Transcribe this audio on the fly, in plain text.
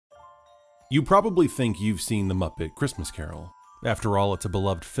You probably think you've seen the Muppet Christmas Carol. After all, it's a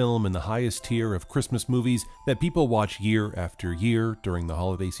beloved film in the highest tier of Christmas movies that people watch year after year during the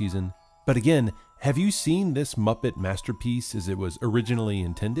holiday season. But again, have you seen this Muppet masterpiece as it was originally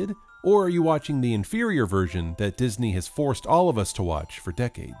intended? Or are you watching the inferior version that Disney has forced all of us to watch for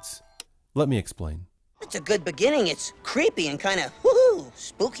decades? Let me explain. It's a good beginning. It's creepy and kind of woohoo,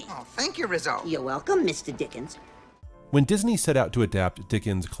 spooky. Oh, thank you, Rizzo. You're welcome, Mr. Dickens. When Disney set out to adapt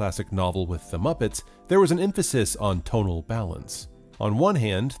Dickens' classic novel with the Muppets, there was an emphasis on tonal balance. On one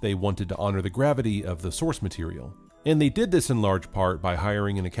hand, they wanted to honor the gravity of the source material, and they did this in large part by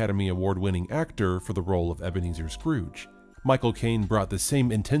hiring an Academy Award-winning actor for the role of Ebenezer Scrooge. Michael Caine brought the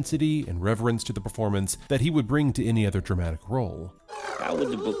same intensity and reverence to the performance that he would bring to any other dramatic role. How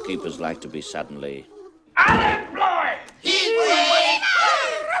would the bookkeepers like to be suddenly Unemployed!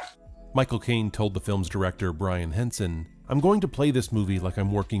 Michael Caine told the film's director, Brian Henson, "I'm going to play this movie like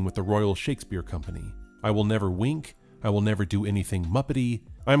I'm working with the Royal Shakespeare Company. I will never wink, I will never do anything Muppety.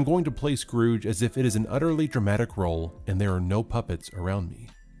 I am going to play Scrooge as if it is an utterly dramatic role and there are no puppets around me."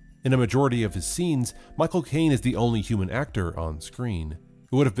 In a majority of his scenes, Michael Caine is the only human actor on screen.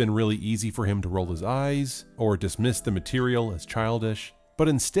 It would have been really easy for him to roll his eyes or dismiss the material as childish, but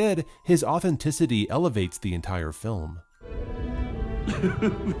instead, his authenticity elevates the entire film.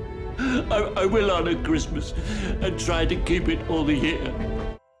 I will honor Christmas and try to keep it all year.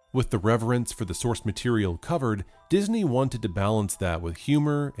 With the reverence for the source material covered, Disney wanted to balance that with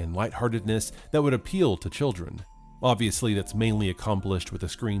humor and lightheartedness that would appeal to children. Obviously, that's mainly accomplished with a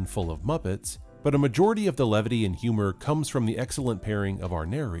screen full of Muppets, but a majority of the levity and humor comes from the excellent pairing of our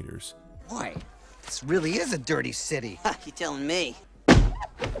narrators. Boy, this really is a dirty city. You're telling me.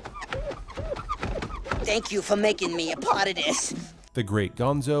 Thank you for making me a part of this. The great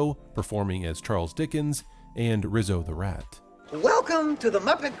Gonzo, performing as Charles Dickens, and Rizzo the Rat. Welcome to the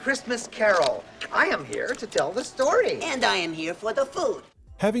Muppet Christmas Carol. I am here to tell the story. And I am here for the food.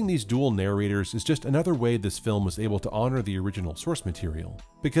 Having these dual narrators is just another way this film was able to honor the original source material,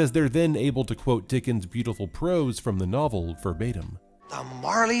 because they're then able to quote Dickens' beautiful prose from the novel verbatim. The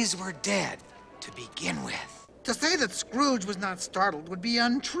Marleys were dead to begin with. To say that Scrooge was not startled would be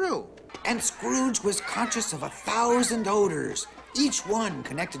untrue. And Scrooge was conscious of 1,000 odors, each one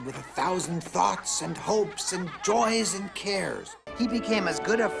connected with 1,000 thoughts and hopes and joys and cares. He became as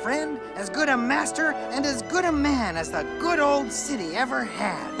good a friend, as good a master, and as good a man as the good old city ever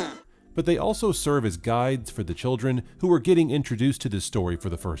had. But they also serve as guides for the children who are getting introduced to this story for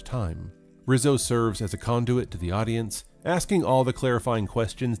the first time. Rizzo serves as a conduit to the audience, asking all the clarifying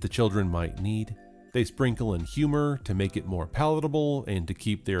questions the children might need. They sprinkle in humor to make it more palatable and to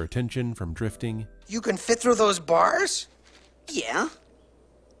keep their attention from drifting. You can fit through those bars? Yeah?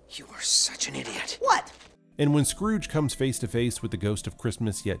 You are such an idiot. What? And when Scrooge comes face to face with the ghost of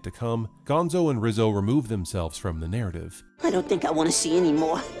Christmas yet to come, Gonzo and Rizzo remove themselves from the narrative. I don't think I want to see any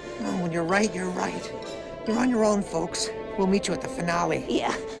more. Oh, when you're right, you're right. You're on your own, folks. We'll meet you at the finale.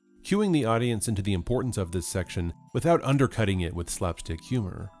 Yeah. Cueing the audience into the importance of this section without undercutting it with slapstick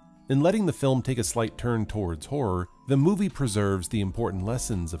humor. In letting the film take a slight turn towards horror, the movie preserves the important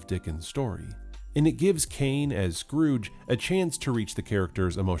lessons of Dickens' story. And it gives Caine as Scrooge a chance to reach the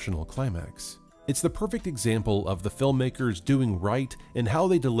character's emotional climax. It's the perfect example of the filmmakers doing right in how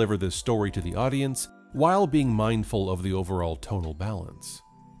they deliver this story to the audience while being mindful of the overall tonal balance.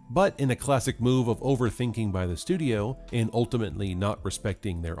 But in a classic move of overthinking by the studio and ultimately not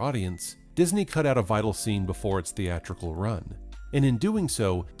respecting their audience, Disney cut out a vital scene before its theatrical run, and in doing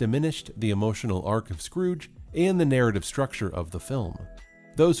so diminished the emotional arc of Scrooge and the narrative structure of the film.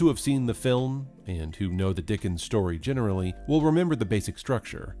 Those who have seen the film, and who know the Dickens story generally, will remember the basic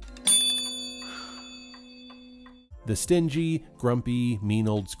structure. The stingy, grumpy, mean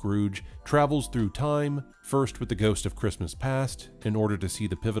old Scrooge travels through time, first with the ghost of Christmas past, in order to see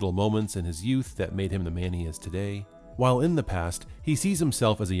the pivotal moments in his youth that made him the man he is today. While in the past, he sees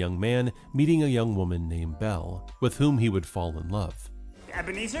himself as a young man meeting a young woman named Belle, with whom he would fall in love.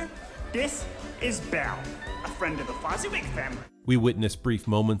 Ebenezer, this is Belle, a friend of the Fozziwig family. We witness brief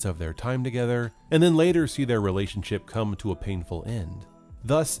moments of their time together, and then later see their relationship come to a painful end,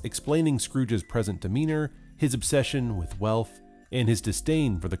 thus explaining Scrooge's present demeanor, his obsession with wealth, and his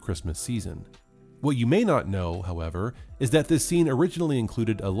disdain for the Christmas season. What you may not know, however, is that this scene originally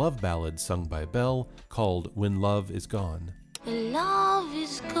included a love ballad sung by Belle called When Love Is Gone. Love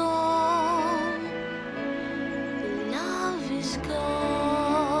is gone. Love is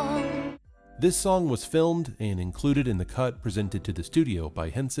gone. This song was filmed and included in the cut presented to the studio by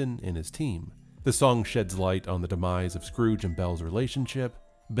Henson and his team. The song sheds light on the demise of Scrooge and Belle's relationship.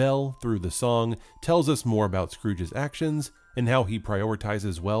 Belle, through the song, tells us more about Scrooge's actions and how he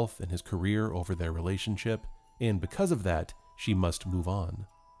prioritizes wealth and his career over their relationship, and because of that, she must move on.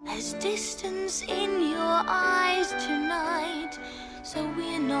 There's distance in your eyes tonight, so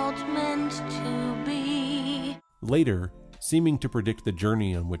we're not meant to be. Later, seeming to predict the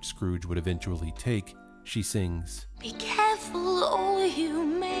journey on which Scrooge would eventually take, she sings, Be careful or you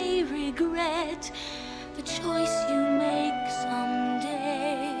may regret the choice you make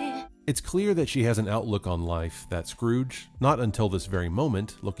someday. It's clear that she has an outlook on life that Scrooge, not until this very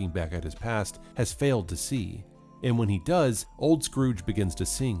moment, looking back at his past, has failed to see. And when he does, old Scrooge begins to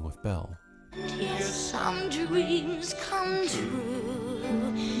sing with Belle. And yes, some dreams come true,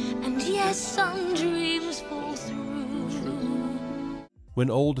 and yes, some dreams fall through. When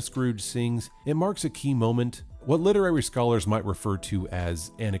old Scrooge sings, it marks a key moment, what literary scholars might refer to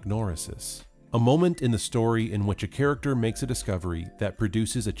as anagnorisis. A moment in the story in which a character makes a discovery that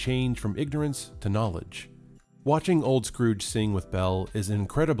produces a change from ignorance to knowledge. Watching old Scrooge sing with Belle is an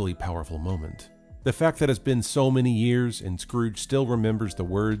incredibly powerful moment. The fact that it's been so many years and Scrooge still remembers the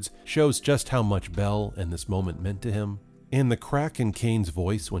words shows just how much Belle and this moment meant to him. And the crack in Kane's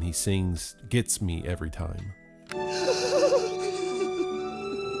voice when he sings gets me every time.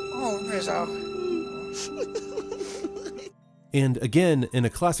 Oh, Rizzo. And again, in a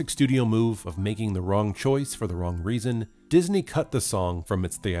classic studio move of making the wrong choice for the wrong reason, Disney cut the song from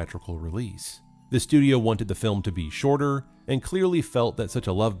its theatrical release. The studio wanted the film to be shorter, and clearly felt that such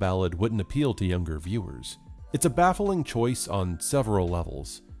a love ballad wouldn't appeal to younger viewers. It's a baffling choice on several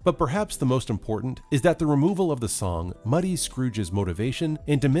levels, but perhaps the most important is that the removal of the song muddies Scrooge's motivation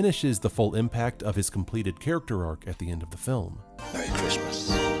and diminishes the full impact of his completed character arc at the end of the film. Merry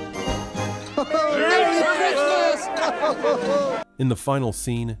Christmas. In the final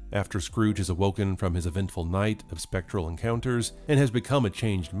scene, after Scrooge is awoken from his eventful night of spectral encounters and has become a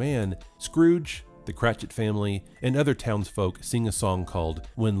changed man, Scrooge, the Cratchit family, and other townsfolk sing a song called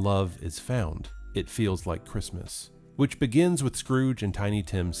When Love Is Found, It Feels Like Christmas, which begins with Scrooge and Tiny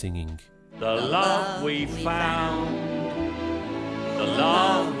Tim singing, The love we found, the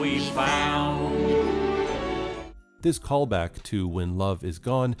love we found. This callback to When Love Is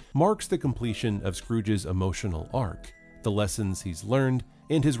Gone marks the completion of Scrooge's emotional arc, the lessons he's learned,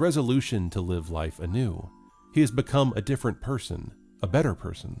 and his resolution to live life anew. He has become a different person, a better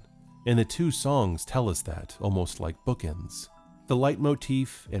person, and the two songs tell us that, almost like bookends. The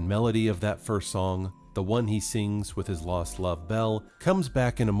leitmotif and melody of that first song, the one he sings with his lost love Belle, comes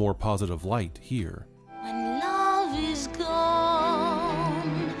back in a more positive light here. When love is gone,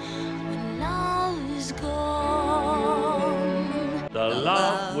 when love is gone. The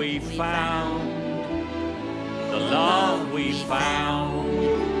love we found, the love we found.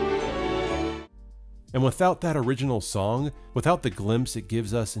 And without that original song, without the glimpse it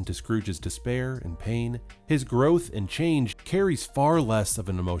gives us into Scrooge's despair and pain, his growth and change carries far less of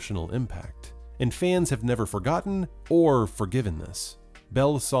an emotional impact. And fans have never forgotten or forgiven this.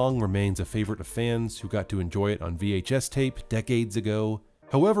 Belle's song remains a favorite of fans who got to enjoy it on VHS tape decades ago.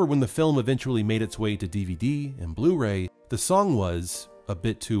 However, when the film eventually made its way to DVD and Blu-ray, the song was, a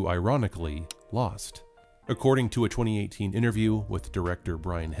bit too ironically, lost. According to a 2018 interview with director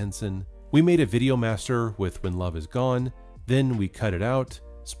Brian Henson, we made a video master with When Love Is Gone, then we cut it out,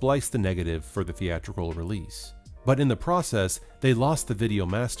 spliced the negative for the theatrical release. But in the process, they lost the video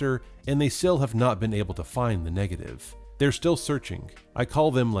master, and they still have not been able to find the negative. They're still searching. I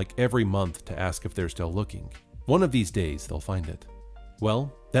call them like every month to ask if they're still looking. One of these days they'll find it.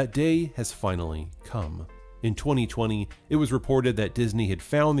 Well, that day has finally come. In 2020, it was reported that Disney had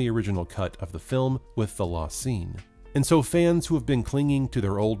found the original cut of the film with the lost scene. And so fans who have been clinging to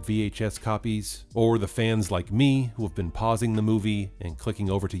their old VHS copies, or the fans like me who have been pausing the movie and clicking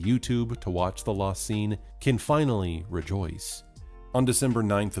over to YouTube to watch the lost scene, can finally rejoice. On December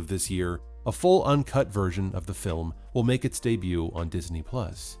 9th of this year, a full uncut version of the film will make its debut on Disney+.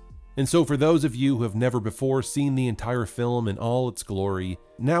 And so for those of you who have never before seen the entire film in all its glory,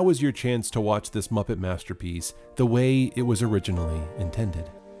 now is your chance to watch this Muppet masterpiece the way it was originally intended.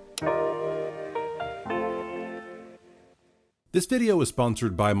 This video is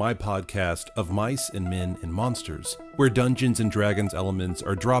sponsored by my podcast of Mice and Men and Monsters, where Dungeons and Dragons elements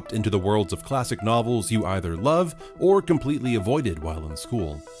are dropped into the worlds of classic novels you either love or completely avoided while in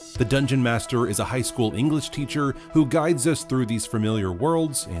school. The Dungeon Master is a high school English teacher who guides us through these familiar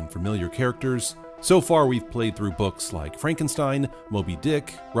worlds and familiar characters. So far we've played through books like Frankenstein, Moby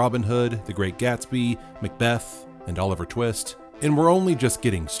Dick, Robin Hood, The Great Gatsby, Macbeth, and Oliver Twist, and we're only just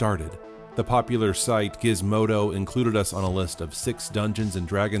getting started. The popular site Gizmodo included us on a list of 6 Dungeons &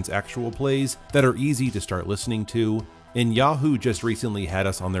 Dragons actual plays that are easy to start listening to, and Yahoo just recently had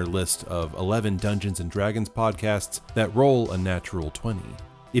us on their list of 11 Dungeons & Dragons podcasts that roll a natural 20.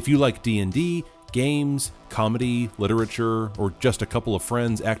 If you like D&D, games, comedy, literature, or just a couple of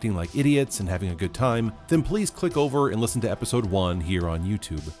friends acting like idiots and having a good time, then please click over and listen to episode 1 here on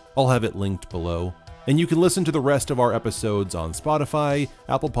YouTube. I'll have it linked below. And you can listen to the rest of our episodes on Spotify,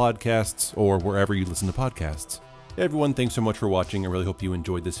 Apple Podcasts, or wherever you listen to podcasts. Everyone, thanks so much for watching. I really hope you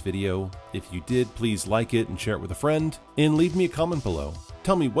enjoyed this video. If you did, please like it and share it with a friend, and leave me a comment below.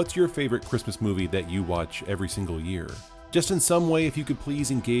 Tell me, what's your favorite Christmas movie that you watch every single year? Just in some way, if you could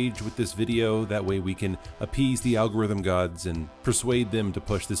please engage with this video, that way we can appease the algorithm gods and persuade them to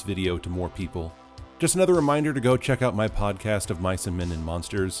push this video to more people. Just another reminder to go check out my podcast of Mice and Men and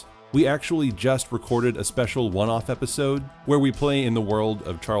Monsters. We actually just recorded a special one-off episode where we play in the world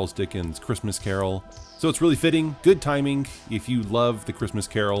of Charles Dickens' Christmas Carol. So it's really fitting, good timing. If you love the Christmas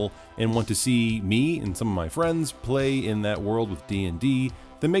Carol and want to see me and some of my friends play in that world with D&D,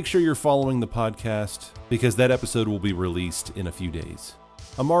 then make sure you're following the podcast, because that episode will be released in a few days.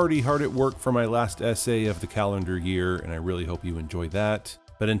 I'm already hard at work for my last essay of the calendar year, and I really hope you enjoy that.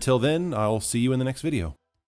 But until then, I'll see you in the next video.